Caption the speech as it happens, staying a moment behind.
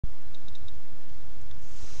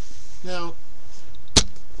Now,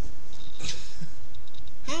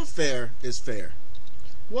 how fair is fair?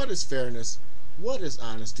 What is fairness? What is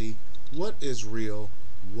honesty? What is real?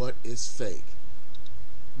 What is fake?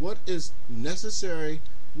 What is necessary?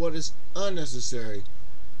 What is unnecessary?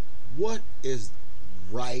 What is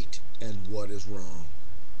right and what is wrong?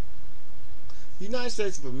 The United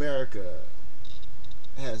States of America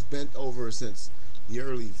has bent over since the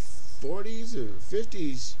early 40s or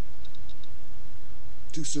 50s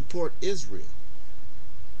to support Israel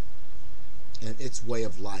and its way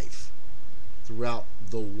of life throughout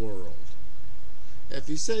the world. If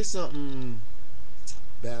you say something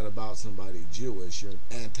bad about somebody Jewish, you're an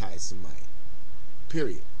anti-Semite.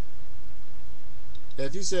 Period.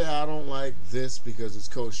 If you say I don't like this because it's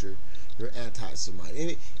kosher, you're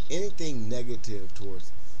anti-Semite. Anything negative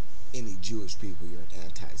towards any Jewish people, you're an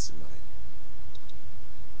anti-Semite.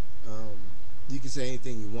 You can say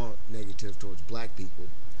anything you want negative towards black people.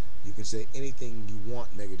 You can say anything you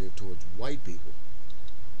want negative towards white people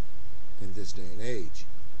in this day and age.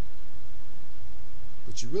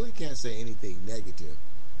 But you really can't say anything negative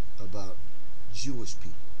about Jewish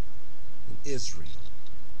people in Israel.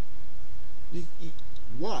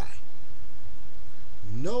 Why?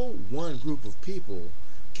 No one group of people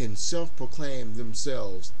can self-proclaim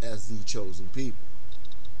themselves as the chosen people.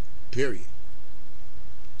 Period.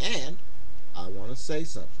 And I want to say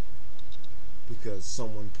something because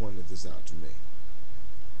someone pointed this out to me.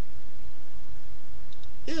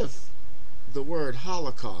 If the word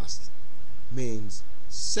Holocaust means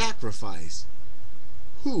sacrifice,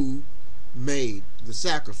 who made the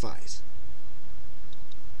sacrifice?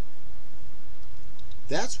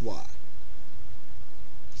 That's why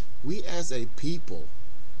we as a people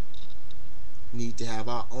need to have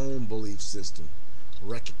our own belief system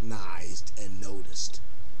recognized and noticed.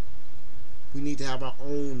 We need to have our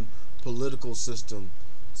own political system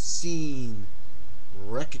seen,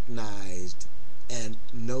 recognized, and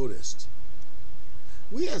noticed.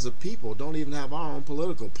 We as a people don't even have our own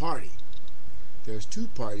political party. There's two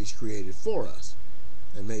parties created for us,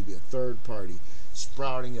 and maybe a third party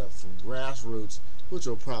sprouting up from grassroots, which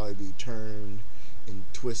will probably be turned and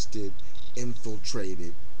twisted,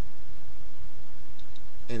 infiltrated,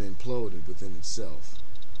 and imploded within itself.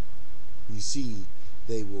 You see,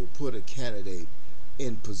 they will put a candidate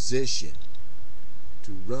in position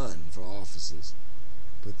to run for offices,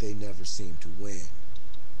 but they never seem to win.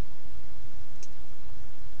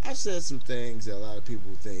 I've said some things that a lot of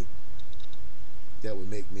people think that would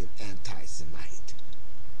make me an anti-Semite.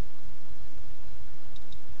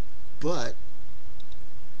 But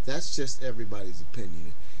that's just everybody's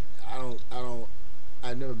opinion.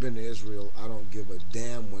 I've never been to Israel. I don't give a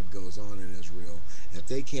damn what goes on in Israel. If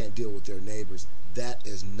they can't deal with their neighbors, that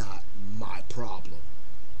is not my problem.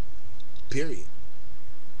 Period.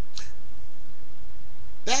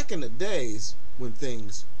 Back in the days when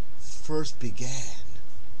things first began,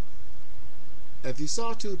 if you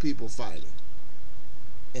saw two people fighting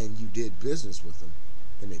and you did business with them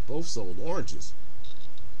and they both sold oranges,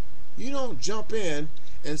 you don't jump in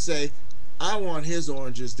and say, I want his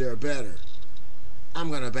oranges, they're better, I'm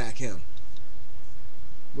going to back him.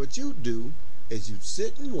 What you do is you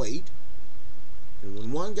sit and wait, and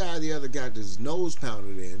when one guy or the other got his nose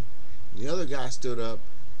pounded in, and the other guy stood up,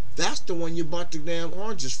 that's the one you bought the damn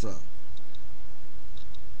oranges from.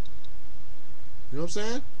 You know what I'm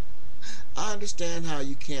saying? I understand how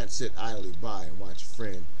you can't sit idly by and watch a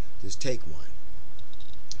friend just take one.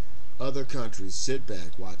 Other countries sit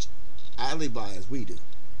back, watch idly by as we do.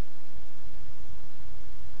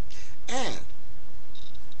 And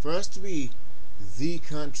for us to be the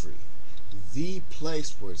country, the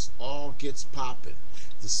place where it all gets popping,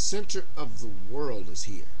 the center of the world is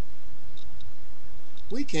here.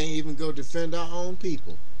 We can't even go defend our own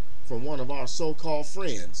people from one of our so-called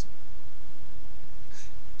friends.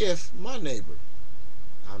 If my neighbor,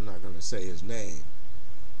 I'm not going to say his name,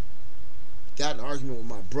 got an argument with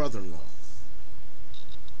my brother-in-law,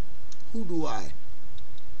 who do I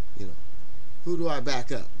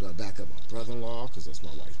back up? Do I back up my brother-in-law because that's my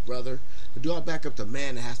wife's brother? Or do I back up the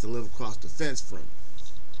man that has to live across the fence from me?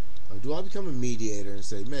 Or do I become a mediator and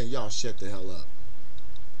say, man, y'all shut the hell up,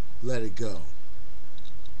 let it go?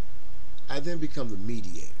 I then become the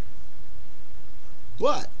mediator.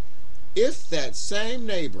 But if that same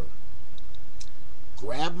neighbor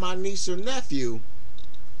grabbed my niece or nephew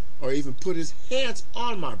or even put his hands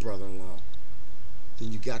on my brother-in-law,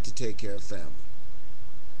 then you got to take care of family.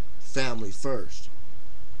 Family first.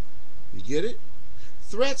 You get it?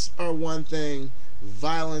 Threats are one thing,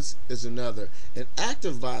 violence is another. An act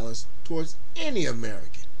of violence towards any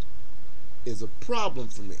American is a problem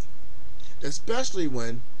for me, especially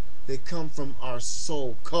when They come from our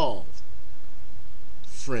so-called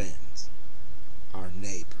friends, our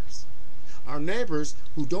neighbors. Our neighbors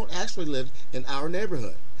who don't actually live in our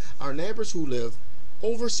neighborhood. Our neighbors who live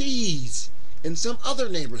overseas in some other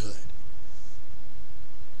neighborhood.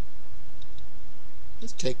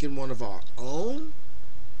 Has taken one of our own?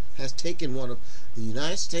 Has taken one of the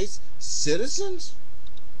United States citizens?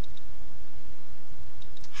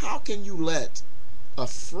 How can you let a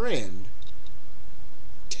friend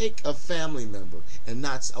take a family member and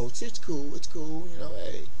not say, oh, it's cool, you know,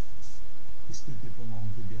 hey.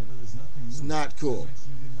 It's not cool.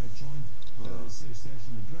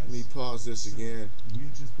 Let me pause this again. Okay.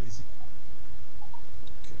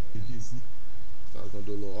 I was going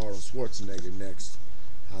to do a little Arnold Schwarzenegger next.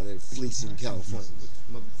 How they're fleecing California.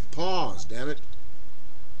 Pause, damn it.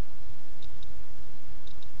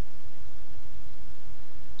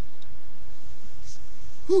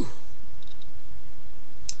 Whew.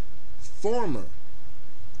 Former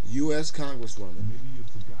U.S. Congresswoman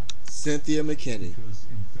Cynthia McKinney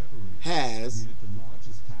has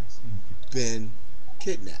been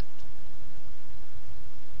kidnapped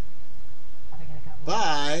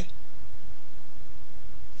by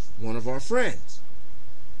one of our friends.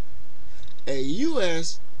 A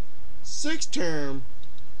U.S. six-term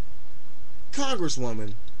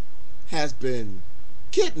congresswoman has been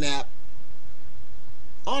kidnapped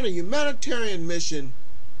on a humanitarian mission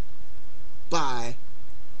by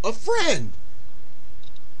a friend.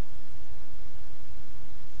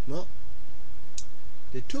 Well,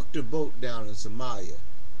 they took the boat down in Somalia.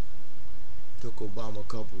 Took Obama a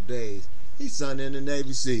couple days. He sent in the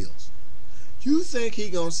Navy SEALs. You think he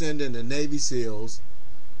gonna send in the Navy SEALs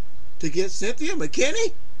to get Cynthia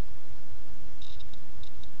McKinney?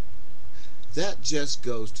 That just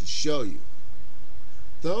goes to show you,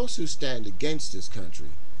 those who stand against this country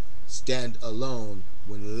stand alone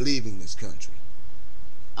when leaving this country.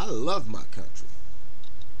 I love my country.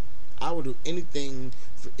 I will do anything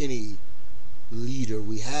for any leader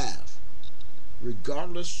we have,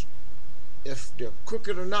 regardless if they're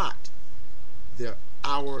crooked or not. They're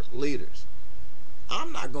our leaders.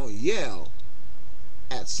 I'm not going to yell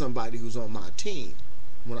at somebody who's on my team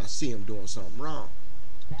when I see them doing something wrong.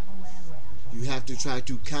 You have to try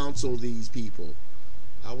to counsel these people.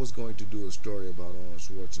 I was going to do a story about Arnold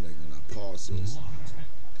Schwarzenegger, and I paused this,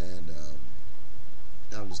 and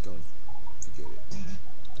I'm just going to forget it.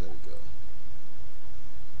 There we go.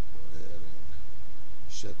 Go ahead and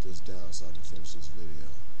shut this down so I can finish this video.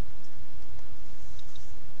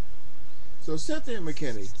 So Cynthia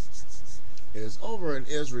McKinney is over in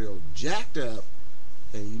Israel, jacked up,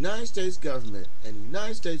 and the United States government and the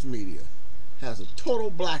United States media has a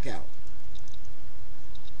total blackout.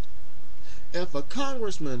 If a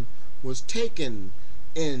congressman was taken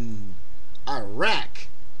in Iraq,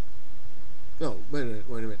 no, wait a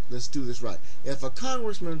minute, let's do this right. If a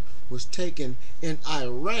congressman was taken in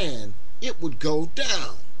Iran, it would go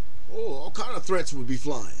down. Oh, all kind of threats would be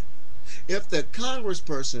flying. If the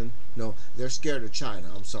congressperson, no, they're scared of China.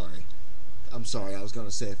 I'm sorry. I was going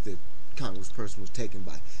to say if the congressperson was taken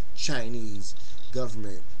by Chinese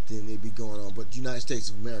government, then they'd be going on. But the United States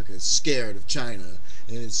of America is scared of China,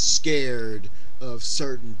 and it's scared of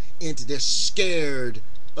certain entities. They're scared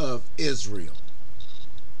of Israel.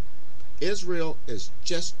 Israel is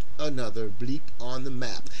just another bleep on the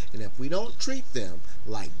map. And if we don't treat them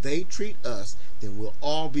like they treat us, then we'll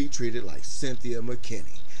all be treated like Cynthia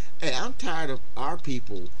McKinney. Hey, I'm tired of our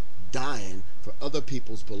people dying for other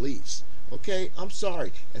people's beliefs. Okay, I'm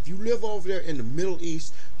sorry. If you live over there in the Middle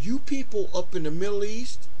East, you people up in the Middle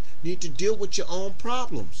East need to deal with your own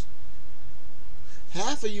problems.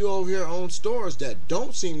 Half of you over here own stores that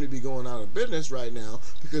don't seem to be going out of business right now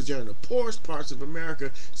because they're in the poorest parts of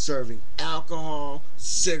America serving alcohol,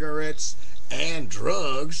 cigarettes, and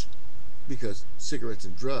drugs. Because cigarettes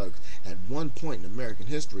and drugs at one point in American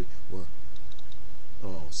history were,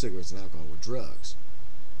 oh, cigarettes and alcohol were drugs.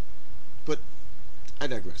 But I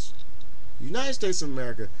digress. The United States of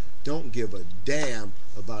America don't give a damn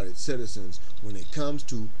about its citizens when it comes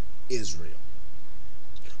to Israel.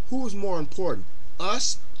 Who is more important,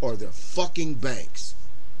 us or their fucking banks?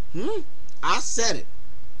 I said it.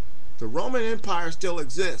 The Roman Empire still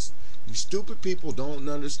exists. You stupid people don't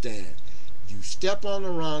understand. You step on the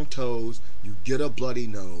wrong toes, you get a bloody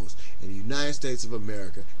nose, and the United States of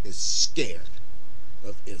America is scared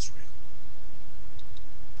of Israel.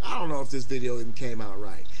 I don't know if this video even came out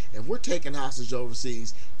right. If we're taking hostage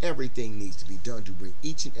overseas, everything needs to be done to bring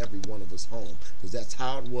each and every one of us home. Because that's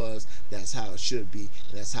how it was, that's how it should be,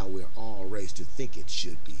 and that's how we're all raised to think it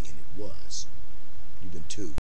should be, and it was. You've been too.